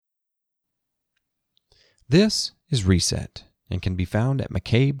This is Reset and can be found at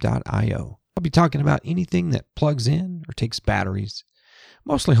mccabe.io. I'll be talking about anything that plugs in or takes batteries,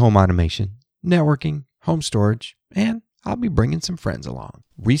 mostly home automation, networking, home storage, and I'll be bringing some friends along.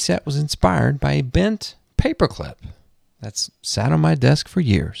 Reset was inspired by a bent paperclip that's sat on my desk for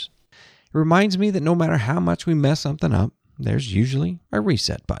years. It reminds me that no matter how much we mess something up, there's usually a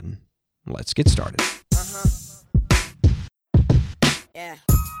reset button. Let's get started. Yeah.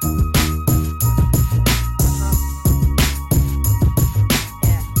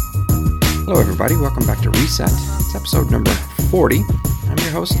 Hello everybody, welcome back to Reset. It's episode number 40. I'm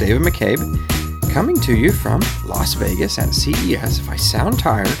your host, David McCabe, coming to you from Las Vegas at CES. If I sound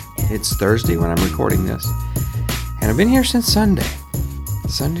tired, it's Thursday when I'm recording this. And I've been here since Sunday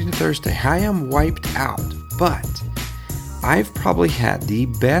to Thursday. I am wiped out, but I've probably had the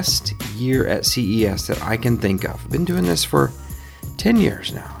best year at CES that I can think of. I've been doing this for 10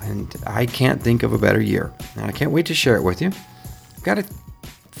 years now, and I can't think of a better year. And I can't wait to share it with you. I've got a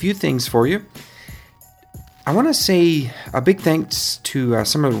few things for you. I want to say a big thanks to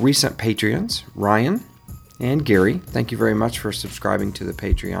some of the recent Patreons, Ryan and Gary. Thank you very much for subscribing to the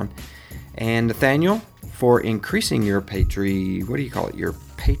Patreon. And Nathaniel for increasing your your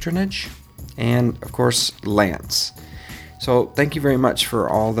patronage. And of course, Lance. So thank you very much for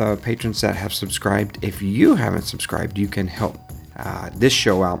all the patrons that have subscribed. If you haven't subscribed, you can help this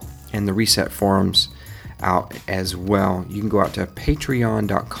show out and the Reset forums out as well. You can go out to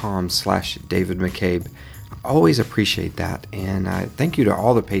patreon.com/David McCabe. Always appreciate that, and thank you to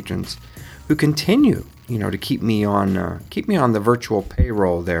all the patrons who continue, to keep me on the virtual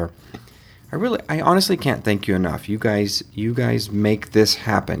payroll there. I honestly can't thank you enough. You guys make this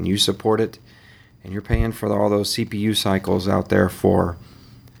happen. You support it, and you're paying for all those CPU cycles out there for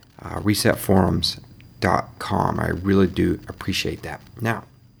resetforums.com. I really do appreciate that. Now,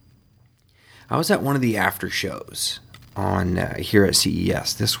 I was at one of the after shows on here at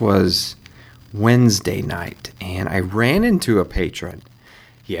CES. This was Wednesday night, and I ran into a patron.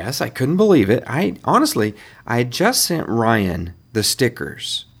 Yes, I couldn't believe it. I had just sent Ryan the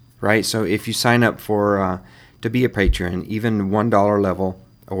stickers, right? So if you sign up for to be a patron, even $1 level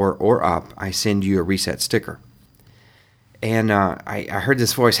or up, I send you a Reset sticker. And I heard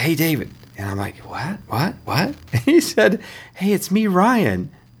this voice, "Hey, David," and I'm like, "What?" And he said, "Hey, it's me,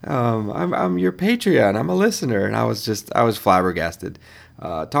 Ryan. I'm your Patreon. I'm a listener." And I was flabbergasted.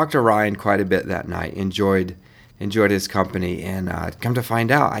 Talked to Ryan quite a bit that night. Enjoyed his company, and come to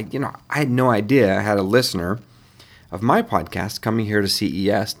find out, I had no idea I had a listener of my podcast coming here to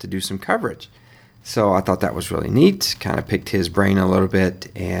CES to do some coverage. So I thought that was really neat. Kind of picked his brain a little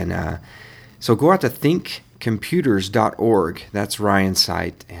bit, and so go out to thinkcomputers.org. That's Ryan's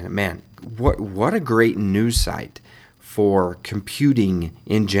site, and man, what a great news site for computing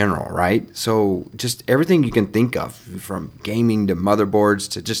in general, right? So just everything you can think of, from gaming to motherboards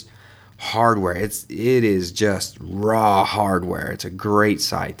to just hardware. It is just raw hardware. It's a great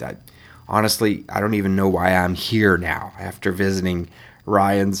site. Honestly, I don't even know why I'm here now after visiting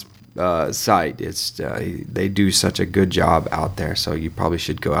Ryan's site. They do such a good job out there, so you probably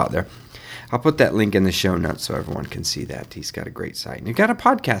should go out there. I'll put that link in the show notes so everyone can see that. He's got a great site. And he's got a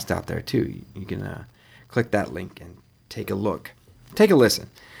podcast out there too. You can click that link and take a look. Take a listen.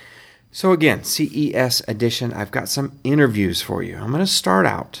 So again, CES edition, I've got some interviews for you. I'm going to start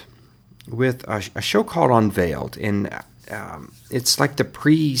out with a show called Unveiled. And it's like the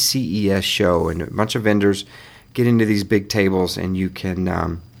pre-CES show, and a bunch of vendors get into these big tables, and you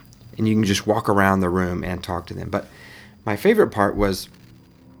can just walk around the room and talk to them. But my favorite part was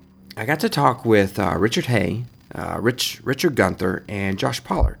I got to talk with Richard Hay, Richard Gunther, and Josh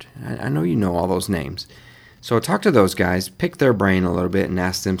Pollard. I know you know all those names. So I talked to those guys, picked their brain a little bit, and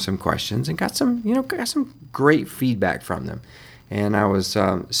asked them some questions, and got some great feedback from them. And I was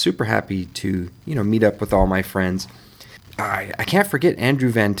super happy to meet up with all my friends. I can't forget Andrew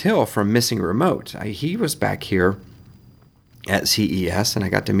Van Til from Missing Remote. He was back here at CES, and I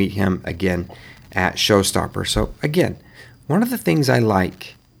got to meet him again at Showstopper. So again, one of the things I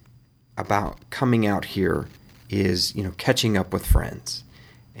like about coming out here is catching up with friends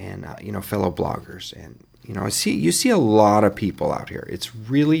and fellow bloggers, and you see a lot of people out here. It's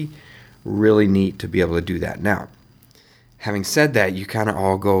really, really neat to be able to do that. Now, having said that, you kind of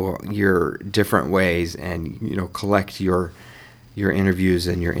all go your different ways and collect your interviews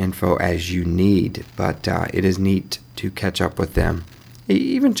and your info as you need. But it is neat to catch up with them,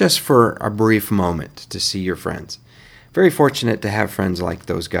 even just for a brief moment, to see your friends. Very fortunate to have friends like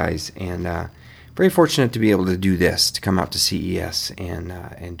those guys, and very fortunate to be able to do this, to come out to CES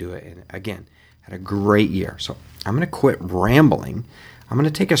and do it. And again, had a great year. So I'm going to quit rambling. I'm going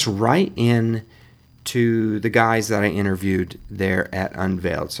to take us right in to the guys that I interviewed there at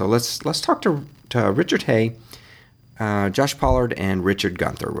Unveiled. So let's talk to Richard Hay, Josh Pollard, and Richard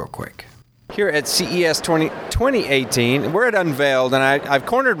Gunther real quick. Here at CES 2018, we're at Unveiled, and I've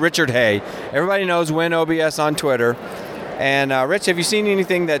cornered Richard Hay. Everybody knows Win OBS on Twitter. And Rich, have you seen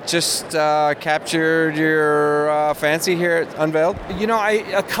anything that just captured your fancy here at Unveiled?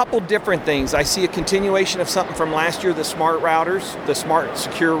 A couple different things. I see a continuation of something from last year, the smart routers, the smart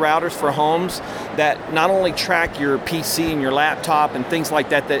secure routers for homes that not only track your PC and your laptop and things like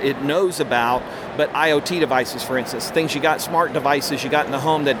that it knows about, but IoT devices, for instance, things smart devices you got in the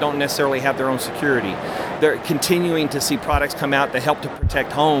home that don't necessarily have their own security. They're continuing to see products come out that help to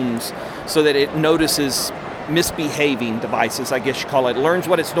protect homes so that it notices misbehaving devices, I guess you call it. It learns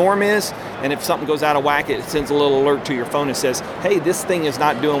what its norm is, and if something goes out of whack, it sends a little alert to your phone and says, hey, this thing is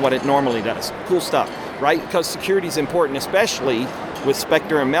not doing what it normally does. Cool stuff, right? Because security is important, especially with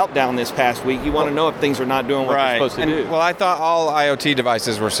Spectre and Meltdown this past week. You want to know if things are not doing what they're supposed to do. Well, I thought all IoT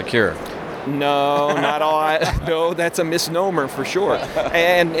devices were secure. No, not all. No, that's a misnomer for sure.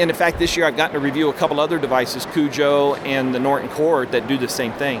 And in fact, this year I've gotten to review a couple other devices, Cujo and the Norton Core, that do the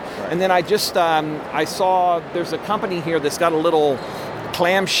same thing. Right. And then I just I saw there's a company here that's got a little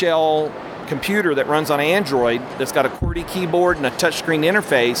clamshell computer that runs on Android that's got a QWERTY keyboard and a touchscreen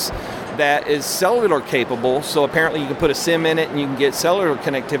interface that is cellular capable. So apparently you can put a SIM in it and you can get cellular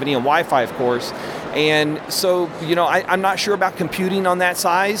connectivity and Wi-Fi, of course. And so, I'm not sure about computing on that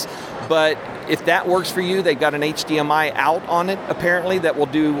size, but if that works for you, they've got an HDMI out on it, apparently, that will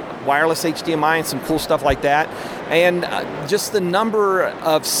do wireless HDMI and some cool stuff like that. And just the number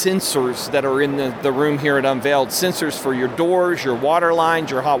of sensors that are in the room here at Unveiled, sensors for your doors, your water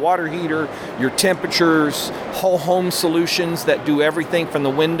lines, your hot water heater, your temperatures, whole home solutions that do everything from the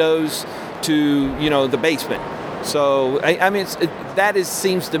windows to, the basement. So,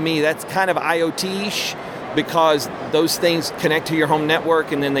 seems to me, that's kind of IoT-ish, because those things connect to your home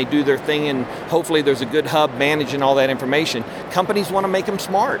network and then they do their thing, and hopefully there's a good hub managing all that information. Companies want to make them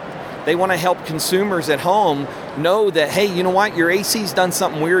smart. They want to help consumers at home know that, hey, you know what, your AC's done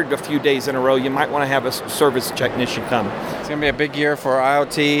something weird a few days in a row. You might want to have a service technician come. It's going to be a big year for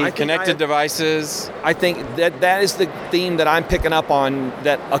IoT, connected devices. I think that is the theme that I'm picking up on,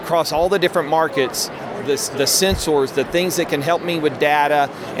 that across all the different markets, the sensors, the things that can help me with data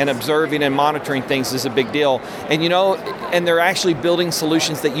and observing and monitoring things is a big deal. And and they're actually building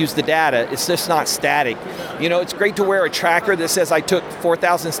solutions that use the data. It's just not static. It's great to wear a tracker that says I took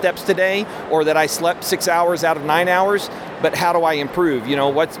 4,000 steps today, or that I slept 6 hours out of 9 hours, but how do I improve?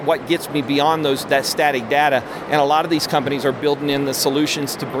 What gets me beyond that static data? And a lot of these companies are building in the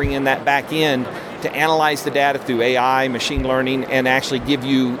solutions to bring in that back end to analyze the data through AI, machine learning, and actually give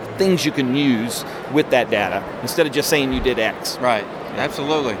you things you can use with that data instead of just saying you did X. Right.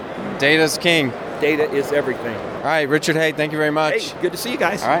 Absolutely. Data's king. Data is everything. All right, Richard Hay, thank you very much. Hey, good to see you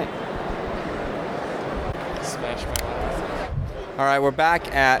guys. All right. All right, we're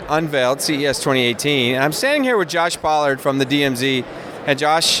back at Unveiled, CES 2018. And I'm standing here with Josh Pollard from the DMZ. And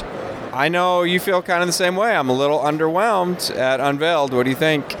Josh, I know you feel kind of the same way. I'm a little underwhelmed at Unveiled. What do you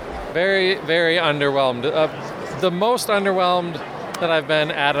think? Very, very underwhelmed. The most underwhelmed that I've been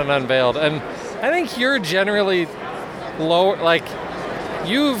at an Unveiled. And I think you're generally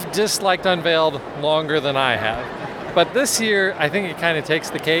you've disliked Unveiled longer than I have. But this year, I think it kind of takes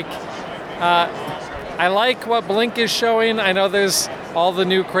the cake. I like what Blink is showing. I know there's all the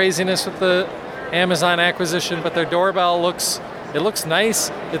new craziness with the Amazon acquisition, but their doorbell looks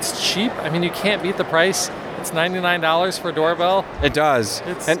nice. It's cheap. I mean, you can't beat the price. It's $99 for a doorbell. It does.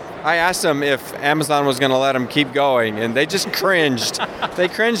 And I asked them if Amazon was going to let them keep going, and they just cringed. They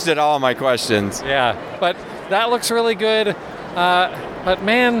cringed at all my questions. Yeah, but that looks really good. But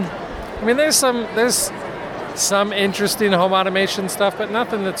man, I mean, there's some interesting home automation stuff, but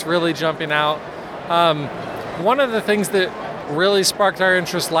nothing that's really jumping out. One of the things that really sparked our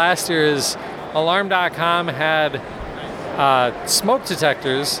interest last year is Alarm.com had smoke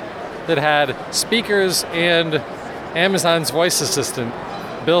detectors that had speakers and Amazon's voice assistant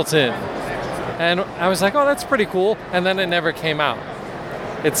built in. And I was like, oh, that's pretty cool. And then it never came out.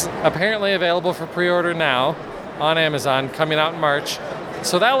 It's apparently available for pre-order now on Amazon, coming out in March.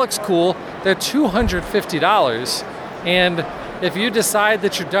 So that looks cool. They're $250. And if you decide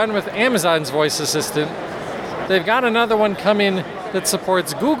that you're done with Amazon's voice assistant, they've got another one coming that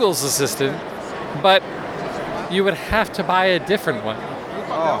supports Google's assistant, but you would have to buy a different one.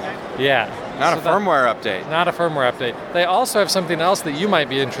 Oh. Yeah. Not a firmware update. Not a firmware update. They also have something else that you might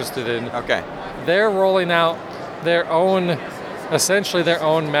be interested in. Okay. They're rolling out essentially their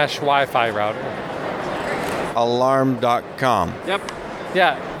own mesh Wi-Fi router. Alarm.com. Yep.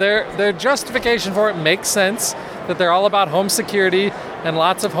 Yeah, their justification for it makes sense, that they're all about home security, and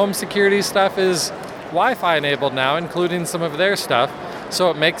lots of home security stuff is Wi-Fi enabled now, including some of their stuff. So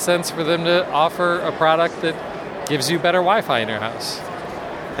it makes sense for them to offer a product that gives you better Wi-Fi in your house.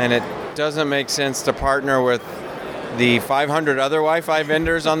 And it doesn't make sense to partner with the 500 other Wi-Fi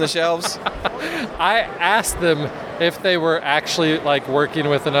vendors on the shelves? I asked them if they were actually like working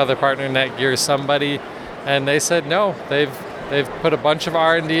with another partner in Netgear, somebody, and they said no. They've put a bunch of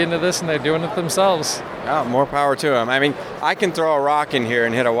R&D into this, and they're doing it themselves. Oh, more power to them. I mean, I can throw a rock in here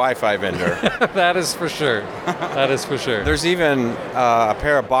and hit a Wi-Fi vendor. That is for sure. That is for sure. There's even a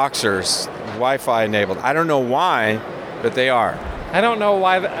pair of boxers Wi-Fi enabled. I don't know why, but they are. I don't know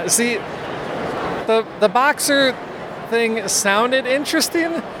why. See, the boxer thing sounded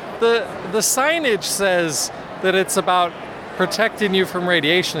interesting. The signage says that it's about protecting you from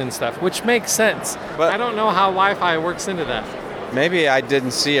radiation and stuff, which makes sense. But I don't know how Wi-Fi works into that. Maybe I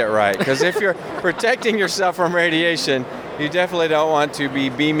didn't see it right, because if you're protecting yourself from radiation, you definitely don't want to be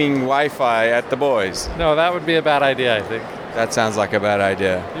beaming Wi-Fi at the boys. No, that would be a bad idea, I think. That sounds like a bad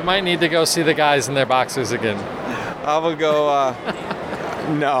idea. You might need to go see the guys in their boxers again. I will go,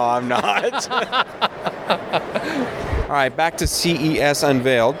 no, I'm not. All right, back to CES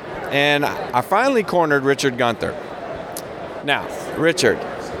Unveiled, and I finally cornered Richard Gunther. Now, Richard,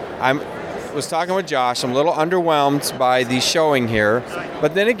 I was talking with Josh. I'm a little underwhelmed by the showing here,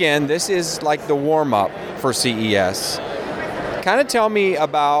 but then again, this is like the warm-up for CES. Kind of tell me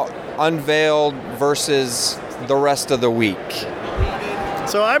about Unveiled versus the rest of the week.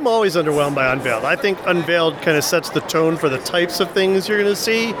 So I'm always underwhelmed by Unveiled. I think Unveiled kind of sets the tone for the types of things you're going to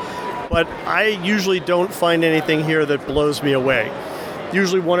see, but I usually don't find anything here that blows me away.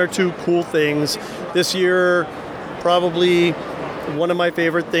 Usually one or two cool things. This year, probably one of my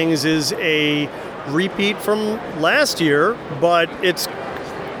favorite things is a repeat from last year, but it's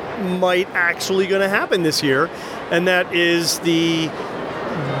might actually going to happen this year, and that is the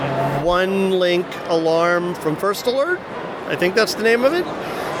One Link alarm from First Alert. I think that's the name of it.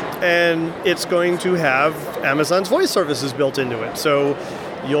 And it's going to have Amazon's voice services built into it. So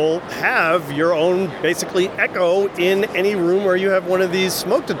you'll have your own, basically, Echo in any room where you have one of these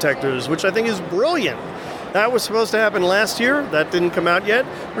smoke detectors, which I think is brilliant. That was supposed to happen last year. That didn't come out yet.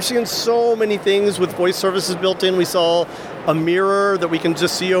 We're seeing so many things with voice services built in. We saw a mirror that we can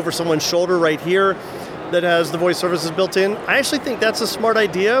just see over someone's shoulder right here that has the voice services built in. I actually think that's a smart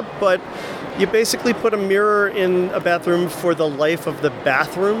idea, but you basically put a mirror in a bathroom for the life of the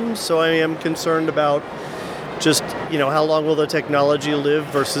bathroom. So I am concerned about just, how long will the technology live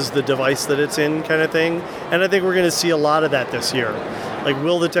versus the device that it's in kind of thing. And I think we're going to see a lot of that this year. Like,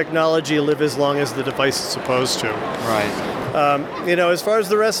 will the technology live as long as the device is supposed to? Right. As far as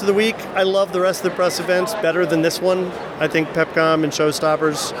the rest of the week, I love the rest of the press events better than this one. I think PepCom and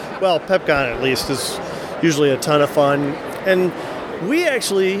Showstoppers, well, PepCon at least, is usually a ton of fun. And we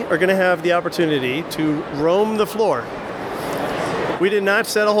actually are going to have the opportunity to roam the floor. We did not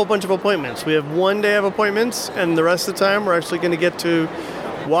set a whole bunch of appointments. We have one day of appointments, and the rest of the time we're actually going to get to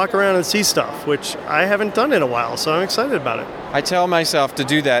walk around and see stuff, which I haven't done in a while, so I'm excited about it. I tell myself to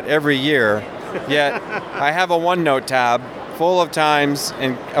do that every year, yet I have a OneNote tab full of times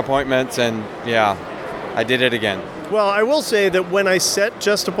and appointments, and yeah, I did it again. Well, I will say that when I set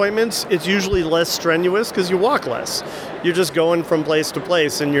just appointments, it's usually less strenuous because you walk less. You're just going from place to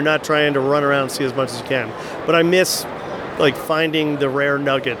place, and you're not trying to run around and see as much as you can. But I miss finding the rare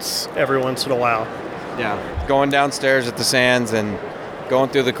nuggets every once in a while. Yeah, going downstairs at the Sands and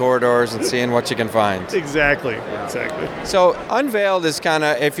going through the corridors and seeing what you can find. Exactly. So Unveiled is kind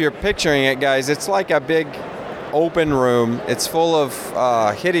of, if you're picturing it, guys, it's like a big open room. It's full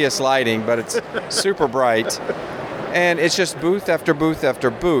of hideous lighting, but it's super bright. And it's just booth after booth after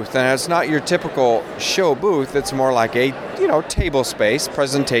booth. And it's not your typical show booth. It's more like a, table space,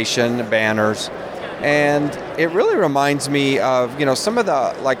 presentation, banners. And it really reminds me of, some of the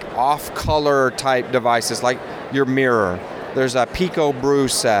off-color type devices, like your mirror. There's a Pico Brew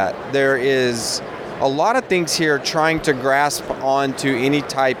set. There is a lot of things here trying to grasp onto any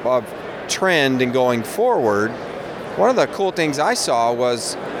type of trend and going forward. One of the cool things I saw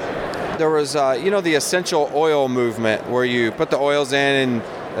was there was, the essential oil movement where you put the oils in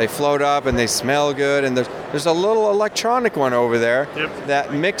and they float up and they smell good. And there's a little electronic one over there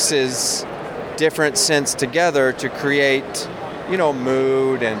that mixes different scents together to create,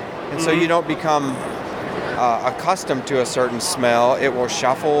 mood. And so you don't become accustomed to a certain smell. It will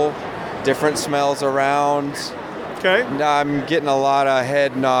shuffle different smells around. Okay. I'm getting a lot of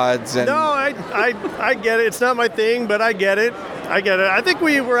head nods. And no, I get it. It's not my thing, but I get it. I think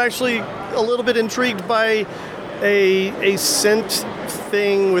we were actually a little bit intrigued by a scent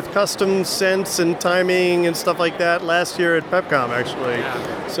thing with custom scents and timing and stuff like that last year at PepCom, actually.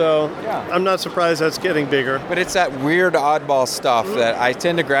 Yeah. So Yeah. I'm not surprised that's getting bigger. But it's that weird oddball stuff that I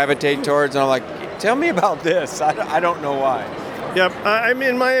tend to gravitate towards, and I'm like, tell me about this. I don't know why. Yep. I'm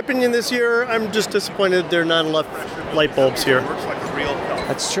in my opinion this year, I'm just disappointed there are not enough light bulbs here.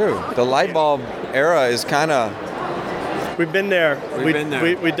 That's true. The light bulb era is kind of... We've been there.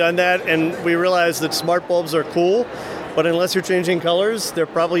 We've done that, and we realized that smart bulbs are cool, but unless you're changing colors, they're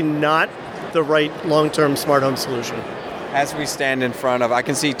probably not the right long-term smart home solution. As we stand in front of, I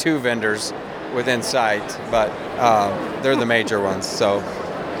can see 2 vendors within sight, but they're the major ones. So,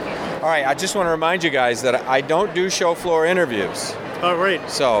 all right, I just want to remind you guys that I don't do show floor interviews. All right.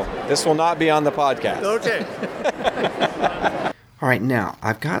 So this will not be on the podcast. Okay. All right, now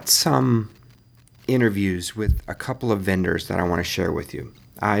I've got some interviews with a couple of vendors that I want to share with you.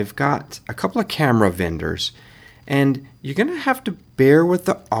 I've got a couple of camera vendors, and you're going to have to bear with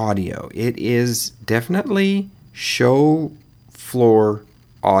the audio. It is definitely show floor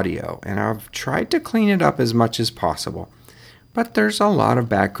audio, and I've tried to clean it up as much as possible. But there's a lot of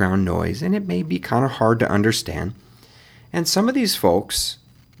background noise, and it may be kind of hard to understand. And some of these folks,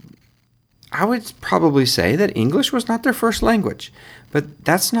 I would probably say that English was not their first language, but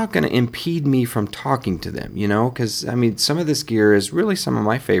that's not going to impede me from talking to them, because, some of this gear is really some of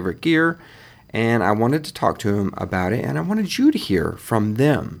my favorite gear, and I wanted to talk to them about it, and I wanted you to hear from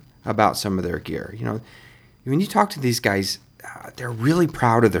them about some of their gear. When you talk to these guys, they're really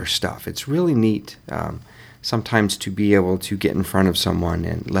proud of their stuff. It's really neat sometimes to be able to get in front of someone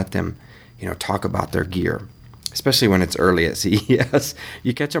and let them, talk about their gear. Especially when it's early at CES.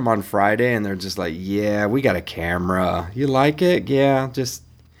 You catch them on Friday and they're just like, yeah, we got a camera. You like it? Yeah, just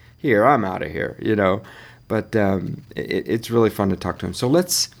here, I'm out of here, But it's really fun to talk to them. So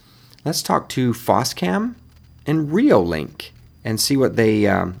let's talk to Foscam and Reolink and see what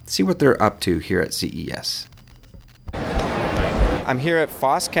they're up to here at CES. I'm here at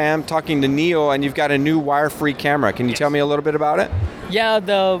Foscam talking to Neil, and you've got a new wire-free camera. Can you tell me a little bit about it? Yeah,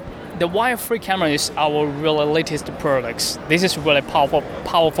 the wire-free camera is our really latest products. This is really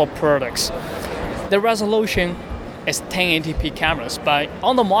powerful products. The resolution is 1080p cameras, but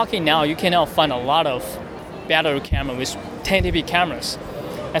on the market now you cannot find a lot of battery camera with 1080p cameras.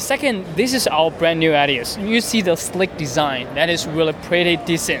 And second, this is our brand new ideas. You see the slick design, that is really pretty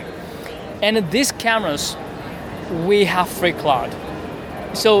decent. And these cameras, we have free cloud.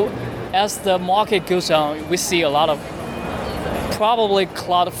 So as the market goes on, we see a lot of probably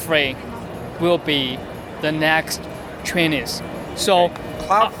cloud-free will be the next trends. So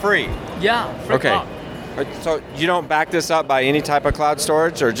cloud-free? Yeah, free cloud. So you don't back this up by any type of cloud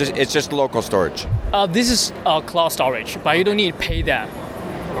storage, or it's just local storage? This is cloud storage, but you don't need to pay that.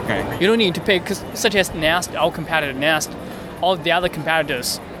 Okay. You don't need to pay, because such as Nest, our competitor Nest, all the other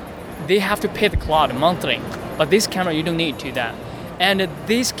competitors, they have to pay the cloud monthly. But this camera, you don't need to do that. And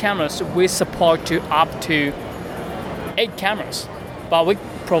these cameras, we support to up to 8 cameras, but we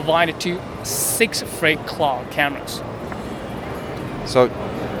provide to 6 free cloud cameras. So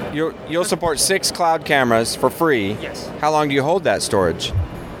you'll support 6 cloud cameras for free. Yes. How long do you hold that storage?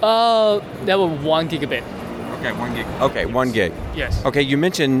 That was 1 gigabit. Okay, 1 gig. Okay, 1 gig. Yes. Okay, you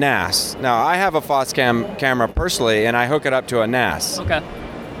mentioned NAS. Now, I have a Foscam camera personally, and I hook it up to a NAS. Okay.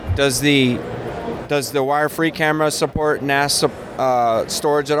 Does the wire-free camera support NAS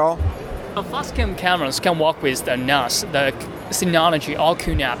storage at all? Foscam cameras can work with the NAS, the Synology or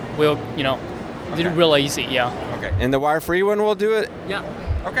QNAP will, they're really easy, yeah. Okay, and the wire-free one will do it? Yeah.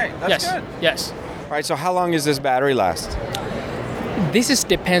 Okay, that's good. Yes. All right, so how long does this battery last? This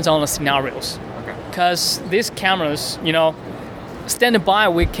depends on the scenarios. Okay. Because these cameras, standby,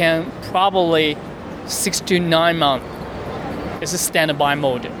 we can probably 6 to 9 months. It's a standby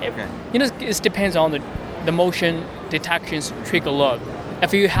mode. Okay. It depends on the motion detections trigger load.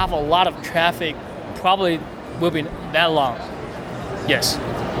 If you have a lot of traffic, probably will be that long. Yes.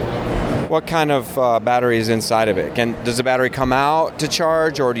 What kind of battery is inside of it? Does the battery come out to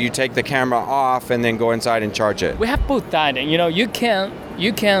charge, or do you take the camera off and then go inside and charge it? We have both that. You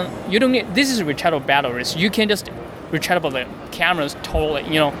don't need, this is rechargeable batteries. You can just rechargeable the cameras totally,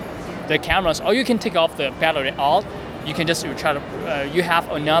 the cameras, or you can take off the battery out. You can just recharge, you have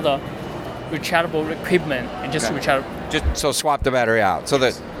another rechargeable equipment and just recharge. So swap the battery out so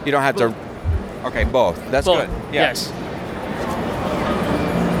that you don't have to. Okay, both. That's both. good. Yeah. Yes.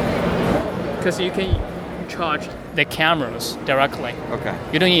 Because you can charge the cameras directly. Okay.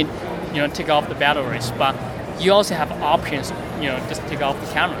 You don't need, take off the batteries, but you also have options, just take off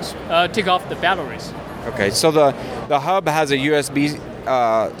the cameras, take off the batteries. Okay. So the hub has a USB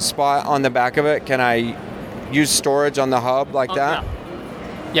spot on the back of it. Can I use storage on the hub like that? Yeah.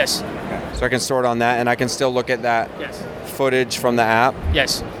 Yes. So I can store it on that, and I can still look at that Yes. footage from the app.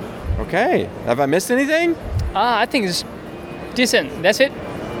 Yes. Okay. Have I missed anything? I think it's decent. That's it.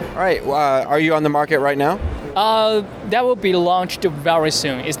 All right. Are you on the market right now? That will be launched very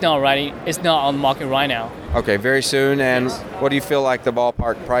soon. It's not ready. It's not on the market right now. Okay, very soon. And what do you feel like the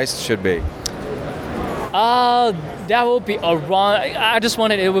ballpark price should be? That will be around. I just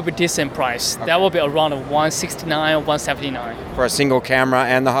wanted it would be decent price. Okay. That will be around 169 or 179 for a single camera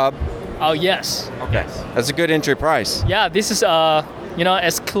and the hub. Oh yes. Okay, that's a good entry price. Yeah, this is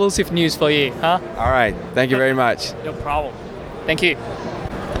exclusive news for you, huh? All right, thank you very much. No problem. Thank you.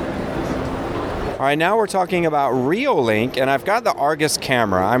 All right, now we're talking about Reolink, and I've got the Argus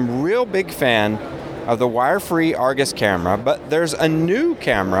camera. I'm a real big fan of the wire-free Argus camera, but there's a new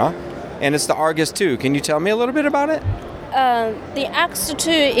camera, and it's the Argus 2. Can you tell me a little bit about it? The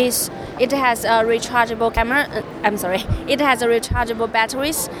X2 it has a rechargeable camera. It has a rechargeable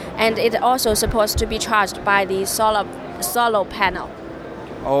batteries, and it also supposed to be charged by the solar panel.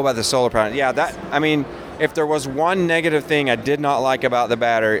 Oh, by the solar panel. Yeah, if there was one negative thing I did not like about the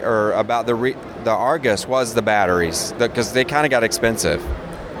battery or about the Argus was the batteries, because they kind of got expensive.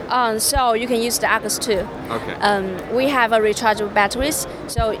 So you can use the Argus 2. Okay. We have a rechargeable batteries,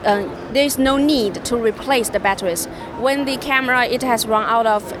 so there is no need to replace the batteries. When the camera it has run out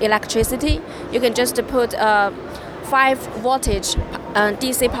of electricity, you can just put a 5 voltage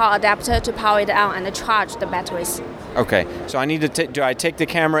DC power adapter to power it on and charge the batteries. Okay, so I need to do I take the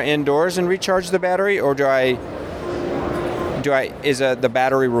camera indoors and recharge the battery, or is the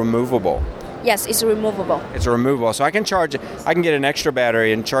battery removable? Yes, it's removable. It's removable, so I can charge it. I can get an extra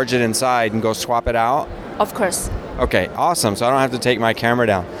battery and charge it inside and go swap it out? Of course. Okay, awesome. So I don't have to take my camera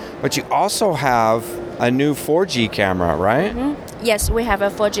down. But you also have a new 4G camera, right? Mm-hmm. Yes, we have a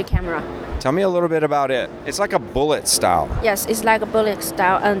 4G camera. Tell me a little bit about it. It's like a bullet style. Yes, it's like a bullet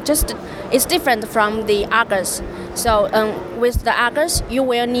style, and it's different from the Argus. So with the Argus, you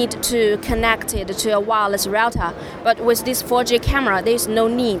will need to connect it to a wireless router. But with this 4G camera, there is no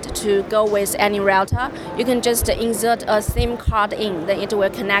need to go with any router. You can just insert a SIM card in, then it will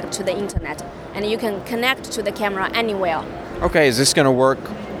connect to the internet, and you can connect to the camera anywhere. Okay, is this going to work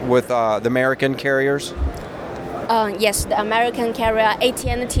with the American carriers? Yes, the American carrier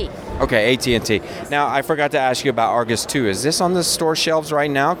AT&T. Okay, AT&T. Now, I forgot to ask you about Argus 2. Is this on the store shelves right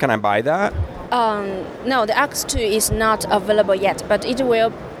now? Can I buy that? No, the Argus 2 is not available yet, but it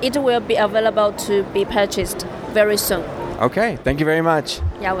will be available to be purchased very soon. Okay, thank you very much.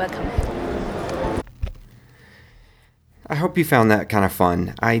 You're welcome. I hope you found that kind of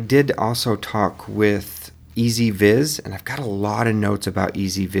fun. I did also talk with EasyViz, and I've got a lot of notes about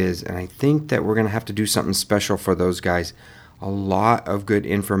EasyViz, and I think that we're going to have to do something special for those guys. A lot of good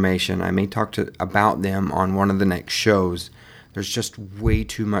information. I may talk about them on one of the next shows. There's just way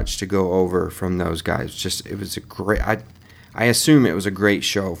too much to go over from those guys. It was a great, I assume it was a great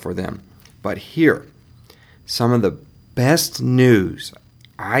show for them. But here, some of the best news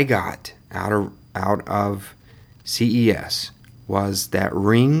I got out of CES was that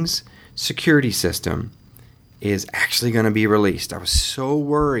Ring's security system is actually going to be released. I was so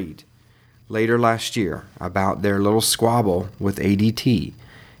worried later last year about their little squabble with ADT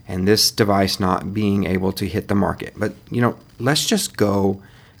and this device not being able to hit the market. But,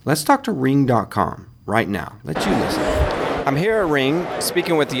 let's talk to Ring.com right now. Let you listen. I'm here at Ring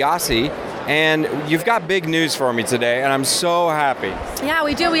speaking with Yasi, and you've got big news for me today, and I'm so happy. Yeah,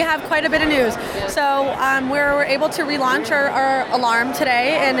 we do. We have quite a bit of news. So we're able to relaunch our alarm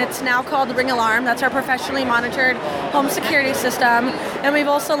today, and it's now called the Ring Alarm. That's our professionally monitored home security system. And we've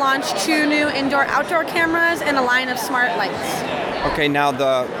also launched 2 new indoor-outdoor cameras and a line of smart lights. Okay, now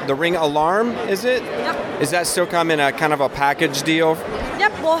the Ring Alarm, is it? Yep. Is that still come in a kind of a package deal?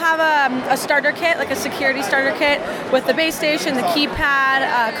 Yep, we'll have a starter kit, like a security starter kit with the base station, the keypad,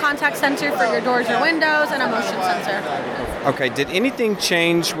 a contact sensor for your doors or windows, and a motion sensor. Okay, did anything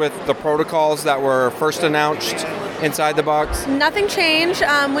change with the protocols that were first announced inside the box? Nothing changed.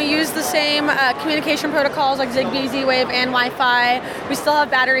 We use the same communication protocols like Zigbee, Z-Wave, and Wi-Fi. We still have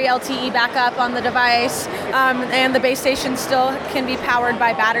battery LTE backup on the device, and the base station still can be powered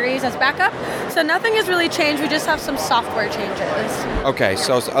by batteries as backup. So nothing has really changed. We just have some software changes. Okay,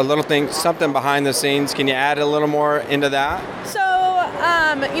 so a little thing, something behind the scenes. Can you add a little more into that? So,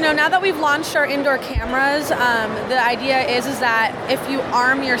 now that we've launched our indoor cameras, the idea is that if you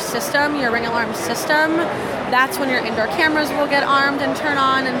arm your system, your Ring Alarm system, that's when your indoor cameras will get armed and turn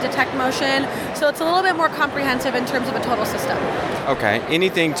on and detect motion. So it's a little bit more comprehensive in terms of a total system. Okay.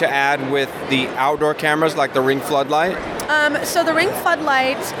 Anything to add with the outdoor cameras like the Ring Floodlight? So the Ring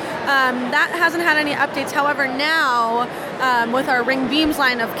Floodlight That hasn't had any updates. However, now with our Ring Beams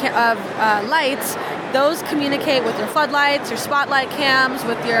line of lights, those communicate with your floodlights, your spotlight cams,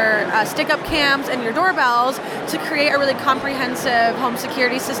 with your stick-up cams, and your doorbells to create a really comprehensive home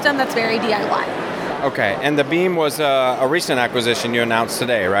security system that's very DIY. Okay, and the Beam was a recent acquisition you announced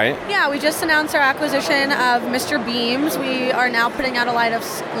today, right? Yeah, we just announced our acquisition of Mr. Beams. We are now putting out a line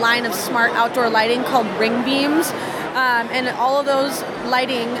of smart outdoor lighting called Ring Beams. And all of those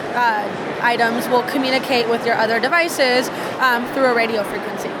lighting items will communicate with your other devices through a radio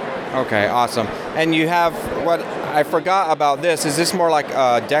frequency. Okay, awesome. And you have, what I forgot about this, is this more like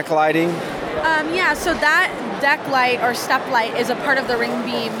deck lighting? Yeah, so that deck light or step light is a part of the Ring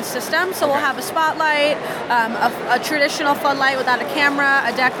Beam system. So we'll have a spotlight, a traditional floodlight without a camera,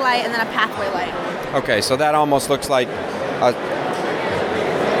 a deck light, and then a pathway light. Okay, so that almost looks like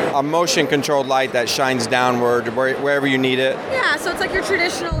a motion-controlled light that shines downward wherever you need it. Yeah, so it's like your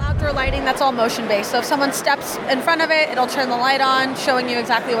traditional outdoor lighting that's all motion-based. So if someone steps in front of it, it'll turn the light on, showing you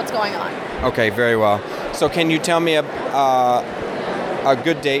exactly what's going on. Okay, very well. So can you tell me a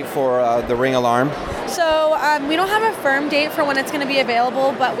good date for the Ring alarm? So we don't have a firm date for when it's going to be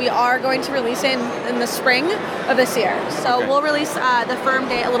available, but we are going to release it in the spring of this year. So we'll release the firm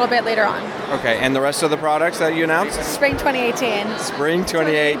date a little bit later on. Okay, and the rest of the products that you announced? Spring 2018. Spring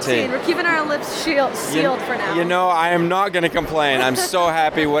 2018. We're keeping our lips sealed for now. You know, I am not going to complain. I'm so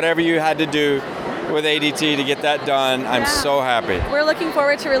happy. Whatever you had to do with ADT to get that done, I'm so happy. We're looking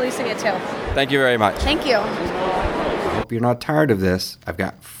forward to releasing it too. Thank you very much. Thank you. Hope you're not tired of this. I've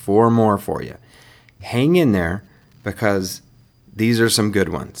got 4 more for you. Hang in there because these are some good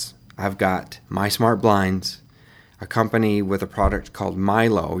ones. I've got My Smart Blinds, a company with a product called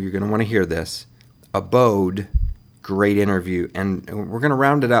Milo. You're going to want to hear this. Abode, great interview. And we're going to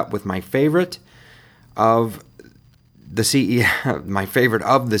round it up with my favorite of the CES. My favorite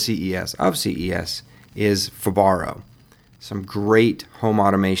of the CES is Fabaro. Some great home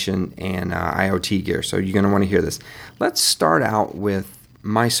automation and IoT gear. So you're going to want to hear this. Let's start out with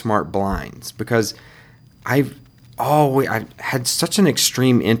My Smart Blinds because I've had such an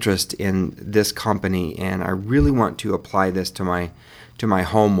extreme interest in this company, and I really want to apply this to my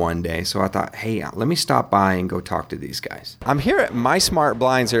home one day. So I thought, hey, let me stop by and go talk to these guys. I'm here at My Smart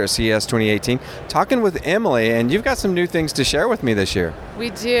Blinds here at CES 2018, talking with Emily, and you've got some new things to share with me this year. We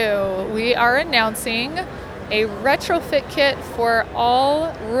do. We are announcing a retrofit kit for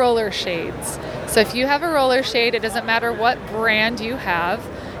all roller shades. So if you have a roller shade, it doesn't matter what brand you have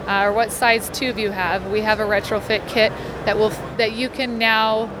or what size tube you have, we have a retrofit kit that you can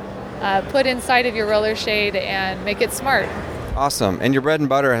now put inside of your roller shade and make it smart. Awesome. And your bread and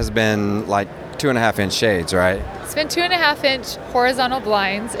butter has been like 2.5-inch shades, right? It's been 2.5-inch horizontal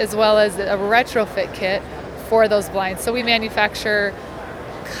blinds as well as a retrofit kit for those blinds. So we manufacture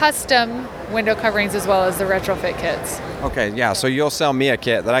custom window coverings as well as the retrofit kits. Okay, yeah, so you'll sell me a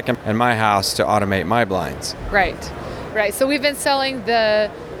kit that I can in my house to automate my blinds. Right. So we've been selling the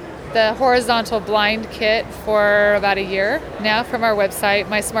horizontal blind kit for about a year now from our website,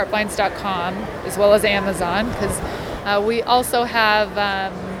 mysmartblinds.com, as well as Amazon, because we also have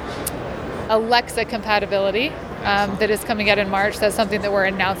Alexa compatibility that is coming out in March. That's something that we're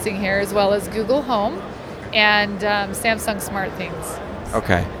announcing here, as well as Google Home and Samsung Smart Things.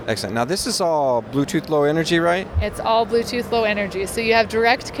 Okay, excellent. Now this is all Bluetooth Low Energy, right? It's all Bluetooth Low Energy. So you have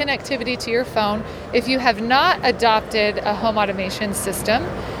direct connectivity to your phone. If you have not adopted a home automation system,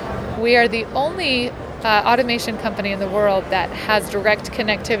 we are the only automation company in the world that has direct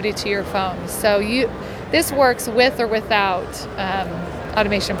connectivity to your phone. So this works with or without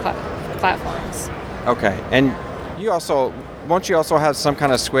automation platforms. Okay, and won't you also have some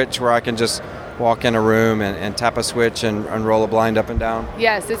kind of switch where I can just walk in a room and tap a switch and roll a blind up and down?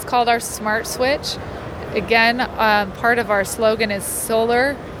 Yes, it's called our Smart Switch. Again, part of our slogan is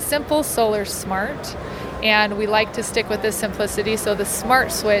simple, solar, smart. And we like to stick with this simplicity. So the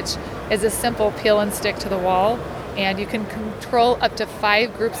Smart Switch is a simple peel and stick to the wall. And you can control up to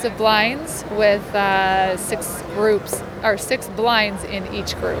 5 groups of blinds with 6 blinds in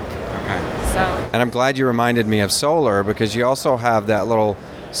each group. Okay. So. And I'm glad you reminded me of solar because you also have that little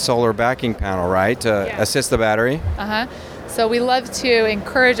solar backing panel, right, to assist the battery? So we love to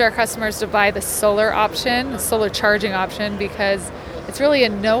encourage our customers to buy the solar option, the solar charging option, because it's really a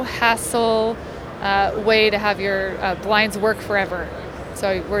no-hassle way to have your blinds work forever.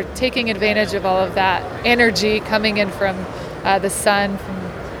 So we're taking advantage of all of that energy coming in from the sun,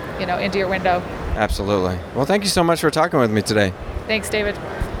 into your window. Absolutely. Well, thank you so much for talking with me today. Thanks, David.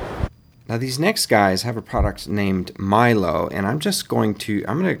 Now these next guys have a product named Milo, and I'm going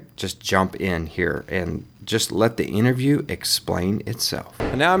to just jump in here and just let the interview explain itself.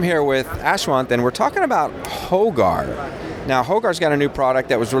 And now I'm here with Ashwant, and we're talking about Hogar. Now, Hogar's got a new product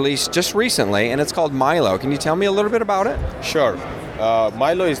that was released just recently, and it's called Milo. Can you tell me a little bit about it? Sure.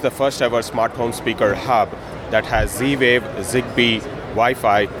 Milo is the first ever smart home speaker hub that has Z-Wave, Zigbee,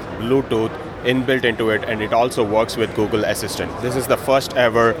 Wi-Fi, Bluetooth inbuilt into it, and it also works with Google Assistant. This is the first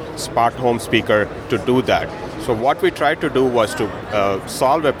ever smart home speaker to do that. So what we tried to do was to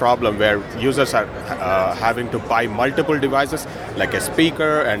solve a problem where users are having to buy multiple devices, like a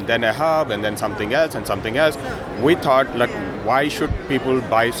speaker and then a hub and then something else and something else. We thought, like, why should people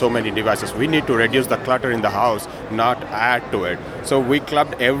buy so many devices? We need to reduce the clutter in the house, not add to it. So we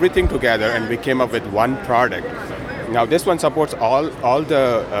clubbed everything together and we came up with one product. Now this one supports all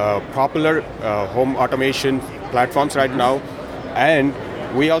the popular home automation platforms right now, and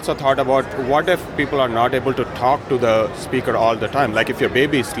we also thought about what if people are not able to talk to the speaker all the time. Like if your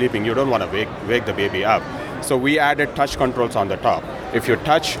baby is sleeping, you don't want to wake the baby up. So we added touch controls on the top. If you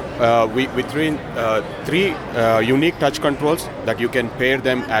touch, we threw in three unique touch controls that you can pair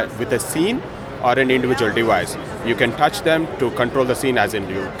them with a scene or an individual device. You can touch them to control the scene, as in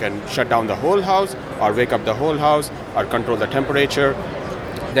you can shut down the whole house or wake up the whole house or control the temperature.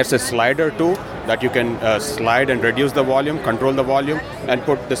 There's a slider too that you can slide and reduce the volume, control the volume, and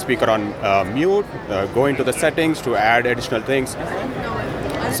put the speaker on mute, go into the settings to add additional things.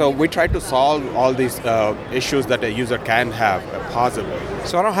 So we try to solve all these issues that a user can have possibly.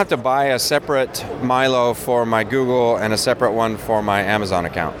 So I don't have to buy a separate Milo for my Google and a separate one for my Amazon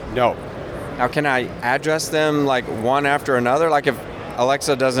account? No. Now, can I address them like one after another? Like if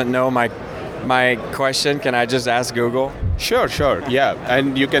Alexa doesn't know my question, can I just ask Google? Sure, yeah.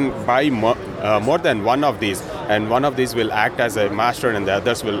 And you can buy more than one of these, and one of these will act as a master and the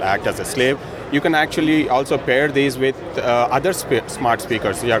others will act as a slave. You can actually also pair these with other smart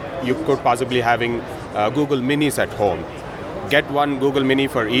speakers. You could possibly having Google Minis at home. Get one Google Mini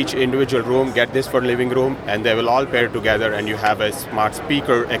for each individual room, get this for living room, and they will all pair together and you have a smart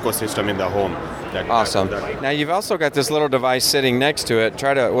speaker ecosystem in the home. Awesome. Now you've also got this little device sitting next to it.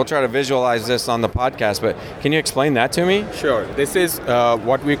 We'll try to visualize this on the podcast, but can you explain that to me? Sure. This is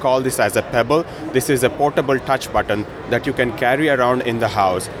what we call this as a Pebble. This is a portable touch button that you can carry around in the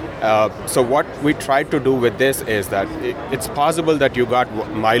house. So what we tried to do with this is that it's possible that you got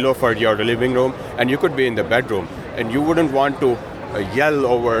Milo for your living room and you could be in the bedroom and you wouldn't want to yell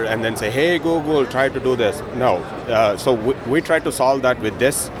over and then say, hey Google, try to do this. No. So we tried to solve that with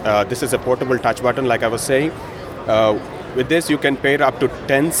this. This is a portable touch button, like I was saying. With this you can pair up to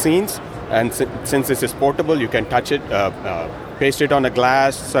 10 scenes, and since this is portable, you can touch it, paste it on a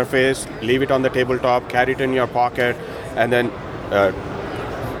glass surface, leave it on the tabletop, carry it in your pocket, and then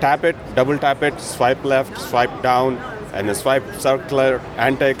tap it, double tap it, swipe left, swipe down, and then swipe circular,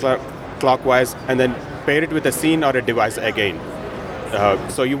 anti-clockwise, and then pair it with a scene or a device again.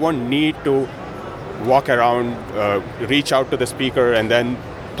 So you won't need to walk around, reach out to the speaker, and then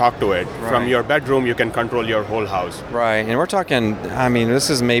talk to it. Right. From your bedroom, you can control your whole house. Right, and we're talking, this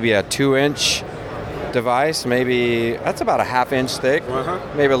is maybe a 2-inch device, maybe that's about a 1/2 inch thick,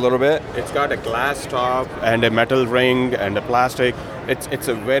 maybe a little bit. It's got a glass top and a metal ring and a plastic. It's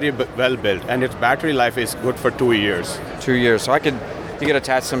a very well built, and its battery life is good for 2 years. 2 years, so you could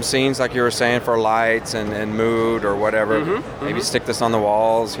attach some scenes like you were saying for lights and mood or whatever. Maybe stick this on the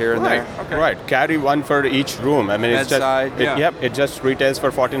walls here and there. Okay. Right, carry one for each room. It just retails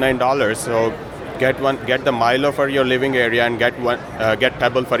for $49. So get the Milo for your living area and get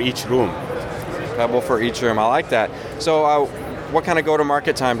Pebble for each room. Pebble for each room. I like that. So what kind of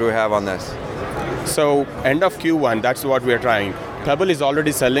go-to-market time do we have on this? So end of Q1, that's what we're trying. Pebble is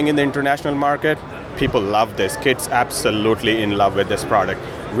already selling in the international market. People love this. Kids absolutely in love with this product.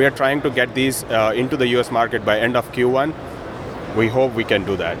 We are trying to get these into the US market by end of Q1. We hope we can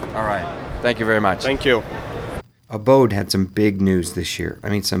do that. All right. Thank you very much. Thank you. Abode had some big news this year.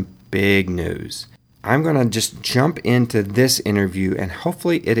 Some big news. I'm going to just jump into this interview and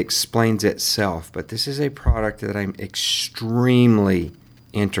hopefully it explains itself. But this is a product that I'm extremely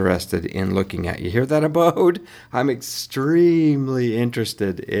interested in looking at. You hear that, Abode? I'm extremely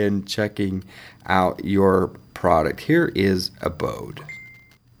interested in checking out your product. Here is Abode.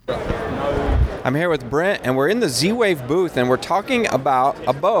 I'm here with Brent, and we're in the Z-Wave booth, and we're talking about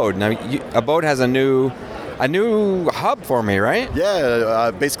Abode. Now, Abode has a new a new hub for me, right? Yeah,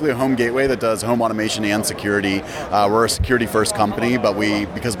 basically a home gateway that does home automation and security. We're a security-first company, but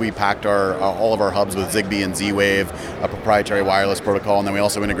because we packed all of our hubs with Zigbee and Z-Wave, a proprietary wireless protocol, and then we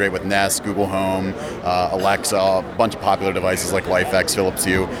also integrate with Nest, Google Home, Alexa, a bunch of popular devices like LifeX, Philips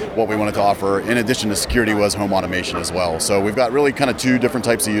Hue. What we wanted to offer, in addition to security, was home automation as well. So we've got really kind of two different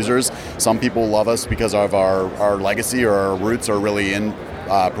types of users. Some people love us because of our legacy or our roots are really in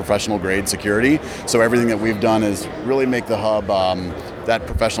professional grade security. So everything that we've done is really make the hub that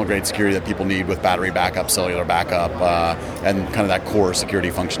professional grade security that people need with battery backup, cellular backup, and kind of that core security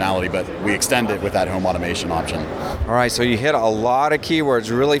functionality, but we extend it with that home automation option. All right, so you hit a lot of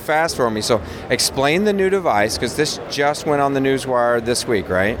keywords really fast for me. So explain the new device, because this just went on the newswire this week,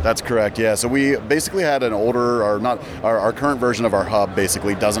 right? That's correct, yeah. So we basically had an older, or not, our current version of our hub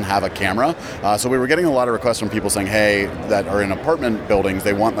basically doesn't have a camera. So we were getting a lot of requests from people saying, hey, that are in apartment buildings,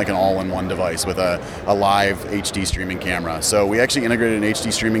 they want like an all-in-one device with a live HD streaming camera. So we actually integrated an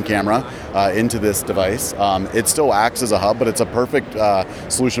HD streaming camera into this device. It still acts as a hub, but it's a perfect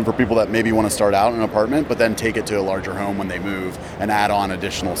solution for people that maybe want to start out in an apartment, but then take it to a larger home when they move and add on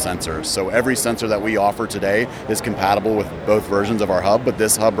additional sensors. So every sensor that we offer today is compatible with both versions of our hub, but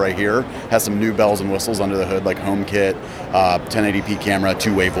this hub right here has some new bells and whistles under the hood, like HomeKit, 1080p camera,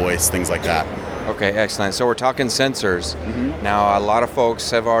 two-way voice, things like that. Okay, excellent. So we're talking sensors. Mm-hmm. Now, a lot of folks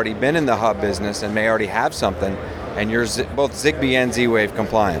have already been in the hub business and may already have something, and you're both Zigbee and Z-Wave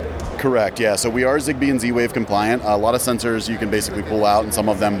compliant. Correct, yeah. So we are Zigbee and Z-Wave compliant. A lot of sensors you can basically pull out, and some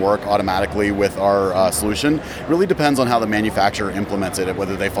of them work automatically with our solution. Really depends on how the manufacturer implements it,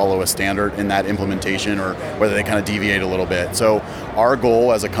 whether they follow a standard in that implementation or whether they kind of deviate a little bit. So our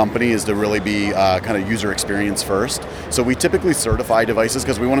goal as a company is to really be kind of user experience first. So we typically certify devices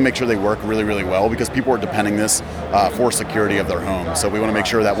because we want to make sure they work really, really well, because people are depending this for security of their home. So we want to make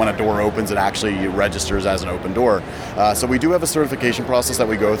sure that when a door opens, it actually registers as an open door. So we do have a certification process that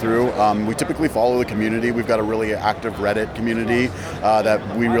we go through. We typically follow the community. We've got a really active Reddit community that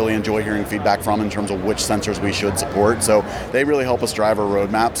we really enjoy hearing feedback from in terms of which sensors we should support. So they really help us drive our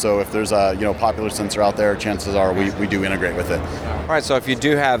roadmap. So if there's a popular sensor out there, chances are we do integrate with it. All right, so if you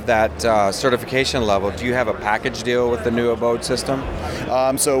do have that certification level, do you have a package deal with the new Abode system?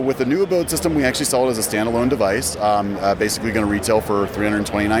 So with the new Abode system, we actually sell it as a standalone device, basically going to retail for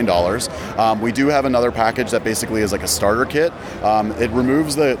 $329. We do have another package that basically is like a starter kit. It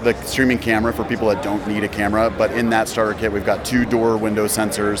removes the streaming camera for people that don't need a camera, but in that starter kit, we've got 2 door window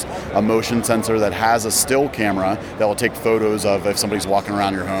sensors, a motion sensor that has a still camera that will take photos of if somebody's walking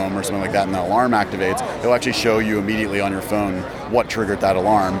around your home or something like that and the alarm activates. It'll actually show you immediately on your phone what triggered that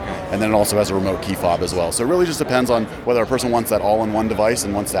alarm, and then it also has a remote key fob as well. So it really just depends on whether a person wants that all-in-one device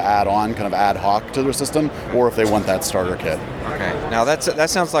and wants to add on kind of ad hoc to their system, or if they want that starter kit. Okay, now that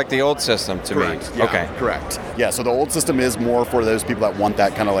sounds like the old system to Correct. me. Yeah, okay, correct. Yeah, so the old system is more for those people that want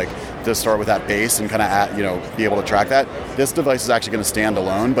that kind of like to start with that base and kind of be able to track that. This device is actually going to stand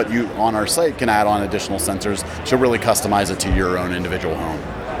alone, but you on our site can add on additional sensors to really customize it to your own individual home.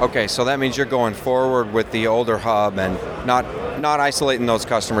 Okay, so that means you're going forward with the older hub and not isolating those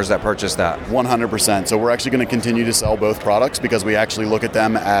customers that purchase that. 100%. So we're actually going to continue to sell both products because we actually look at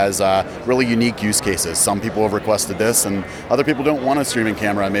them as really unique use cases. Some people have requested this, and other people don't want a streaming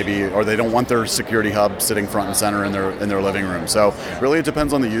camera, maybe, or they don't want their security hub sitting front and center in their living room. So really, it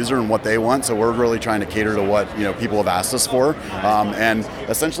depends on the user and what they want. So we're really trying to cater to what people have asked us for. And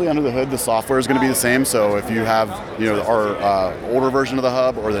essentially, under the hood, the software is going to be the same. So if you have our older version of the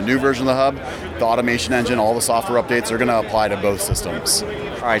hub or the new version of the hub, the automation engine, all the software updates are going to apply to both systems.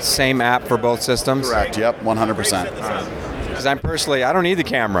 All right, same app for both systems? Correct, yep, 100%. Because I don't need the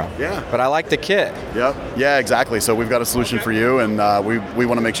camera. Yeah. But I like the kit. Yep. Yeah, exactly. So we've got a solution for you, and we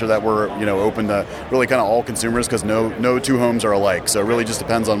want to make sure that we're open to really kind of all consumers, because no two homes are alike. So it really just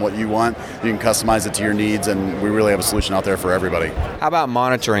depends on what you want. You can customize it to your needs, and we really have a solution out there for everybody. How about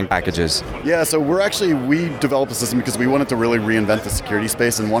monitoring packages? Yeah, so we developed a system because we wanted to really reinvent the security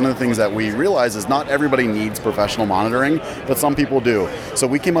space, and one of the things that we realized is not everybody needs professional monitoring, but some people do. So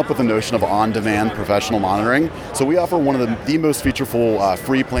we came up with the notion of on-demand professional monitoring. So we offer one of the most featureful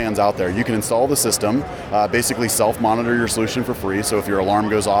free plans out there. You can install the system, basically self-monitor your solution for free. So if your alarm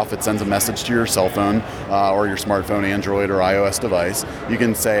goes off, it sends a message to your cell phone or your smartphone, Android or iOS device. You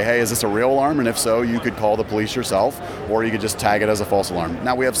can say, hey, is this a real alarm? And if so, you could call the police yourself, or you could just tag it as a false alarm.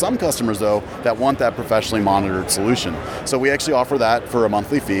 Now, we have some customers, though, that want that professionally monitored solution. So we actually offer that for a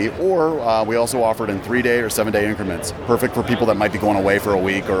monthly fee, or we also offer it in 3-day or 7-day increments. Perfect for people that might be going away for a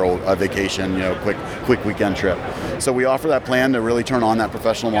week or a vacation, quick weekend trip. So we offer that plan to really turn on that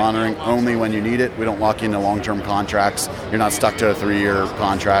professional monitoring only when you need it. We don't lock you into long-term contracts. You're not stuck to a 3-year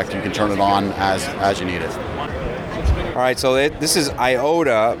contract. You can turn it on as you need it. right, so this is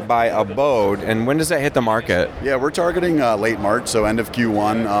Iota by Abode, and when does that hit the market? Yeah, we're targeting late March, so end of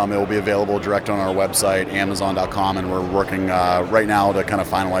Q1. It will be available direct on our website, Amazon.com, and we're working right now to kind of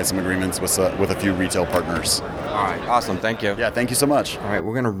finalize some agreements with a few retail partners. All right, awesome. Thank you. Yeah, thank you so much. All right,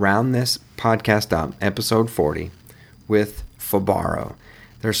 we're going to round this podcast up, episode 40, with Fabaro.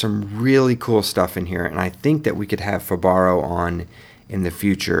 There's some really cool stuff in here, and I think that we could have Fabaro on in the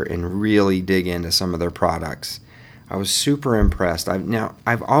future and really dig into some of their products. I was super impressed.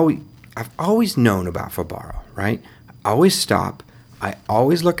 I've always known about Fabaro, right? I always stop. I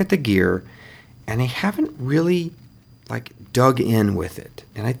always look at the gear, and I haven't really dug in with it.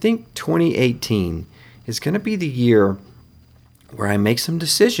 And I think 2018 is going to be the year where I make some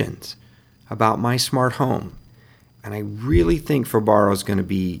decisions about my smart home. And I really think Fabaro is going to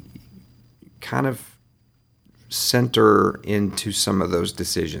be kind of center into some of those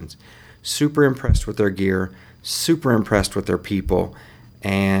decisions. Super impressed with their gear, super impressed with their people.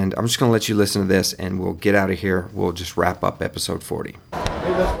 And I'm just going to let you listen to this, and we'll get out of here. We'll just wrap up episode 40.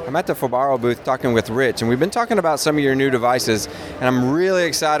 I'm at the Fabaro booth talking with Rich, and we've been talking about some of your new devices, and I'm really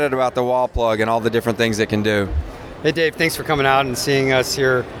excited about the wall plug and all the different things it can do. Hey Dave, thanks for coming out and seeing us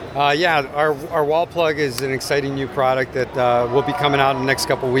here. Our wall plug is an exciting new product that will be coming out in the next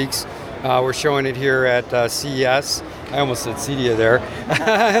couple weeks. We're showing it here at CES. I almost said CEDIA there.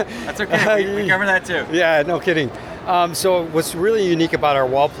 That's okay, we cover that too. Yeah, no kidding. So what's really unique about our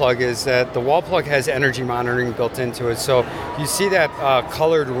wall plug is that the wall plug has energy monitoring built into it. So you see that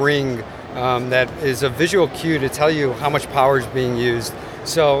colored ring that is a visual cue to tell you how much power is being used.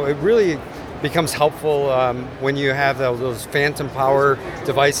 So it really becomes helpful when you have those phantom power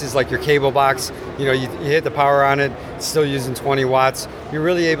devices like your cable box. You hit the power on it, it's still using 20 watts. You're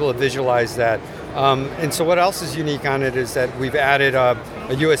really able to visualize that. And so what else is unique on it is that we've added a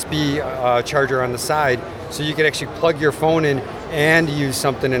USB charger on the side, so you can actually plug your phone in and use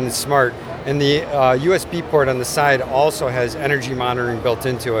something and it's smart. And the USB port on the side also has energy monitoring built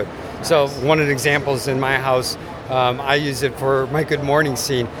into it. So one of the examples in my house, I use it for my good morning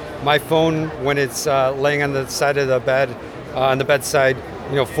scene. My phone, when it's laying on the side of the bed, on the bedside,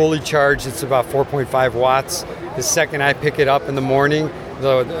 fully charged, it's about 4.5 watts. The second I pick it up in the morning,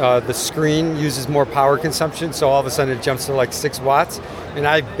 the screen uses more power consumption, so all of a sudden it jumps to 6 watts. And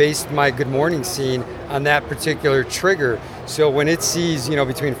I based my good morning scene on that particular trigger. So when it sees,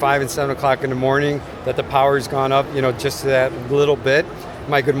 between 5 and 7 o'clock in the morning that the power's gone up, just to that little bit,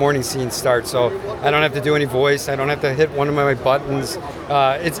 my good morning scene starts. So I don't have to do any voice. I don't have to hit one of my buttons.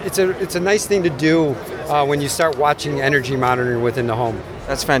 It's a nice thing to do when you start watching energy monitoring within the home.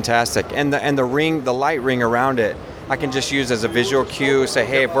 That's fantastic. And the ring, the light ring around it, I can just use as a visual cue. Say,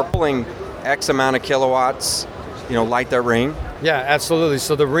 hey, if we're pulling X amount of kilowatts, light that ring. Yeah, absolutely.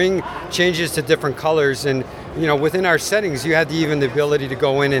 So the ring changes to different colors, and within our settings, you have even the ability to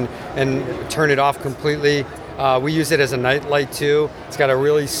go in and turn it off completely. We use it as a night light too. It's got a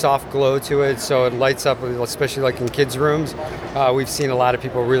really soft glow to it, so it lights up, especially in kids' rooms. We've seen a lot of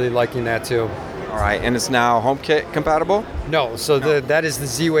people really liking that too. All right, and it's now HomeKit compatible? No, so that is the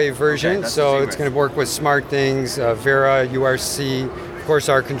Z-Wave version. Okay, so it's going to work with SmartThings, Vera, URC, of course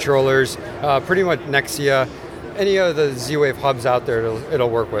our controllers, pretty much Nexia. Any of the Z-Wave hubs out there, it'll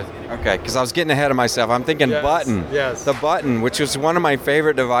work with. Okay, because I was getting ahead of myself. I'm thinking button. Yes. The button, which was one of my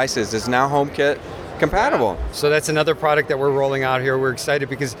favorite devices, is now HomeKit compatible. Yeah. So that's another product that we're rolling out here. We're excited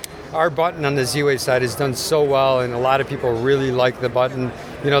because our button on the Z-Wave side has done so well, and a lot of people really like the button.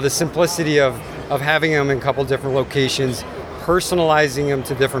 The simplicity of having them in a couple different locations, personalizing them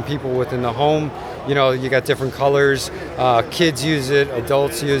to different people within the home. You got different colors. Kids use it,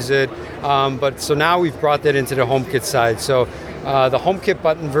 adults use it. But so now we've brought that into the HomeKit side. So the HomeKit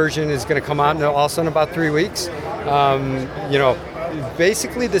button version is going to come out also in about 3 weeks.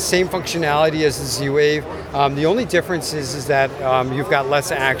 Basically the same functionality as the Z-Wave. The only difference is that you've got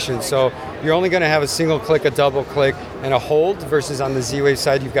less action. So you're only going to have a single click, a double click, and a hold, versus on the Z-Wave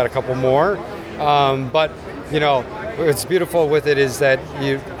side you've got a couple more. But what's beautiful with it is that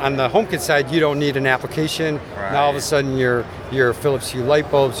on the HomeKit side you don't need an application. Right. Now all of a sudden your Philips Hue light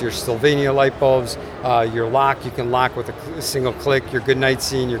bulbs, your Sylvania light bulbs, your lock, you can lock with a single click, your good night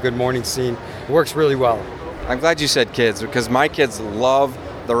scene, your good morning scene. It works really well. I'm glad you said kids, because my kids love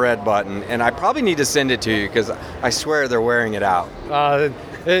the red button, and I probably need to send it to you because I swear they're wearing it out.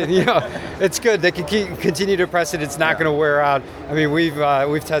 It's good. They can continue to press it. It's not going to wear out. I mean,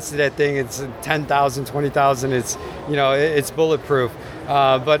 we've tested that thing. It's 10,000, 20,000. It's bulletproof.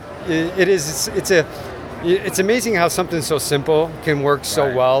 But it's amazing how something so simple can work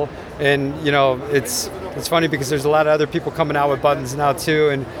so well. And it's funny because there's a lot of other people coming out with buttons now too,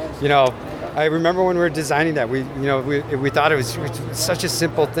 and I remember when we were designing that, we thought it was such a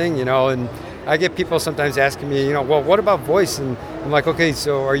simple thing, and I get people sometimes asking me, well, what about voice? And I'm like, okay,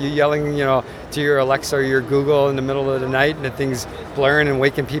 so are you yelling, to your Alexa or your Google in the middle of the night and the thing's blaring and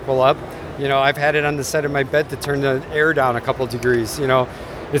waking people up? I've had it on the side of my bed to turn the air down a couple degrees.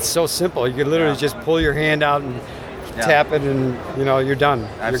 It's so simple. You could literally just pull your hand out and tap it, and you're done.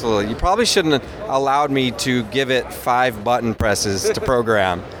 Absolutely. You probably shouldn't have allowed me to give it 5 button presses to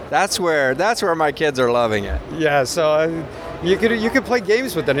program. That's where my kids are loving it. Yeah. So you could play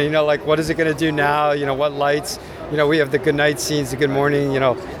games with it. Like what is it going to do now? What lights? We have the good night scenes, the good morning.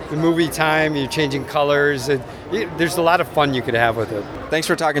 The movie time. You're changing colors. There's a lot of fun you could have with it. Thanks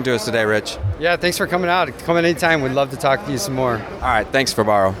for talking to us today, Rich. Yeah. Thanks for coming out. Come anytime. We'd love to talk to you some more. All right. Thanks,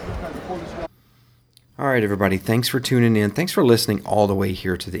 Fabaro. All right, everybody. Thanks for tuning in. Thanks for listening all the way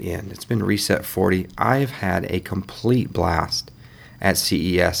here to the end. It's been Reset 40. I've had a complete blast at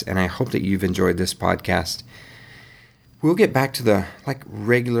CES, and I hope that you've enjoyed this podcast. We'll get back to the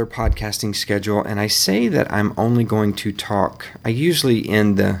regular podcasting schedule, and I say that I'm only going to talk. I usually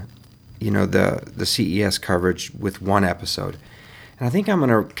end the CES coverage with one episode, and I think I'm going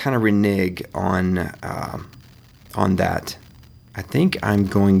to kind of renege on that. I think I'm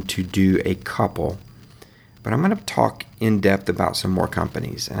going to do a couple. But I'm going to talk in depth about some more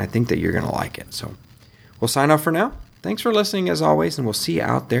companies, and I think that you're going to like it. So we'll sign off for now. Thanks for listening as always, and we'll see you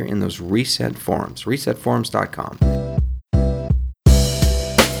out there in those Reset forums, resetforums.com.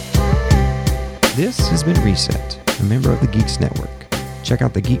 This has been Reset, a member of the Geeks Network. Check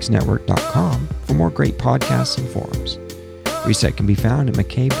out thegeeksnetwork.com for more great podcasts and forums. Reset can be found at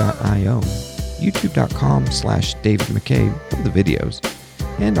mccabe.io, youtube.com/David McCabe for the videos,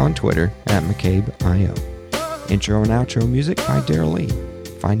 and on Twitter at mccabe.io. Intro and outro music by Daryl Lee.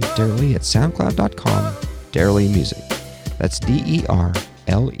 Find Daryl Lee at soundcloud.com, Daryl Lee Music. That's DERLEE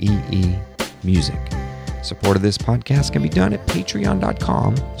Music. Support of this podcast can be done at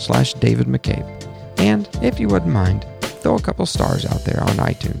patreon.com/David McCabe. And if you wouldn't mind, throw a couple stars out there on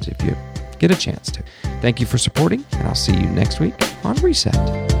iTunes if you get a chance to. Thank you for supporting, and I'll see you next week on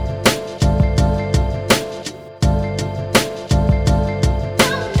Reset.